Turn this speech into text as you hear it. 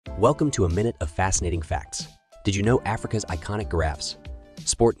Welcome to a minute of fascinating facts. Did you know Africa's iconic giraffes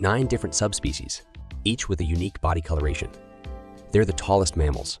sport 9 different subspecies, each with a unique body coloration? They're the tallest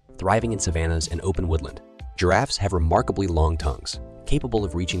mammals, thriving in savannas and open woodland. Giraffes have remarkably long tongues, capable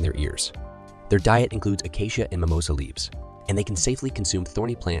of reaching their ears. Their diet includes acacia and mimosa leaves, and they can safely consume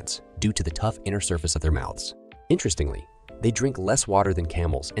thorny plants due to the tough inner surface of their mouths. Interestingly, they drink less water than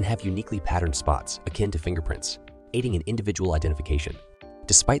camels and have uniquely patterned spots akin to fingerprints, aiding in individual identification.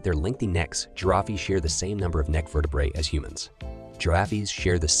 Despite their lengthy necks, giraffes share the same number of neck vertebrae as humans. Giraffes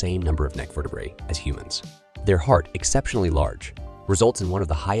share the same number of neck vertebrae as humans. Their heart, exceptionally large, results in one of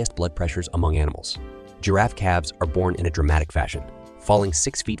the highest blood pressures among animals. Giraffe calves are born in a dramatic fashion, falling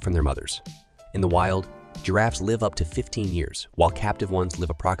 6 feet from their mothers. In the wild, giraffes live up to 15 years, while captive ones live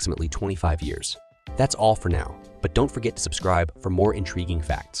approximately 25 years. That's all for now, but don't forget to subscribe for more intriguing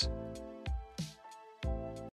facts.